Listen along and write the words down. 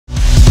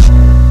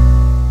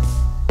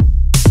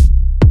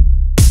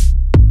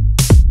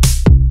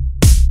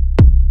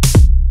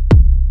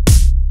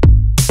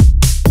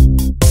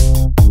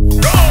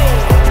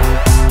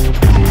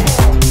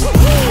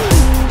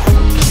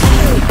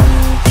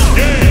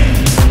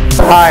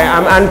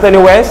I'm Anthony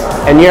West,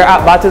 and you're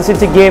at Battle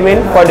City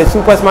Gaming for the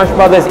Super Smash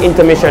Bros.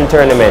 Intermission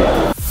tournament.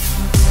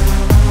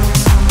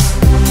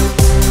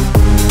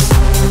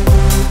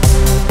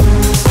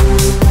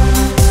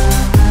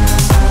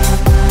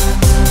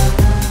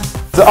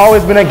 It's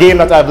always been a game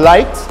that I've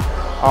liked.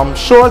 I'm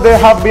sure there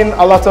have been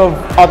a lot of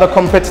other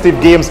competitive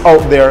games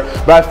out there,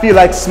 but I feel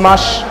like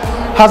Smash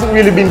hasn't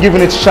really been given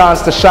its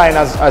chance to shine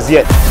as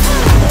yet.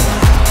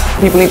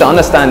 People need to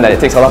understand that it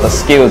takes a lot of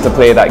skill to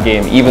play that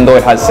game, even though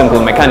it has simple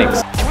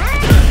mechanics.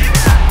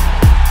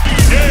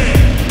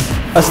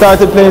 I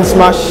started playing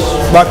Smash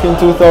back in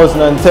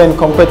 2010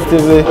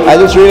 competitively. I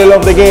just really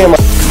love the game.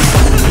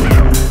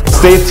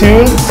 Stay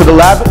tuned to the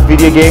Lab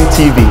Video Game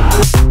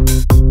TV.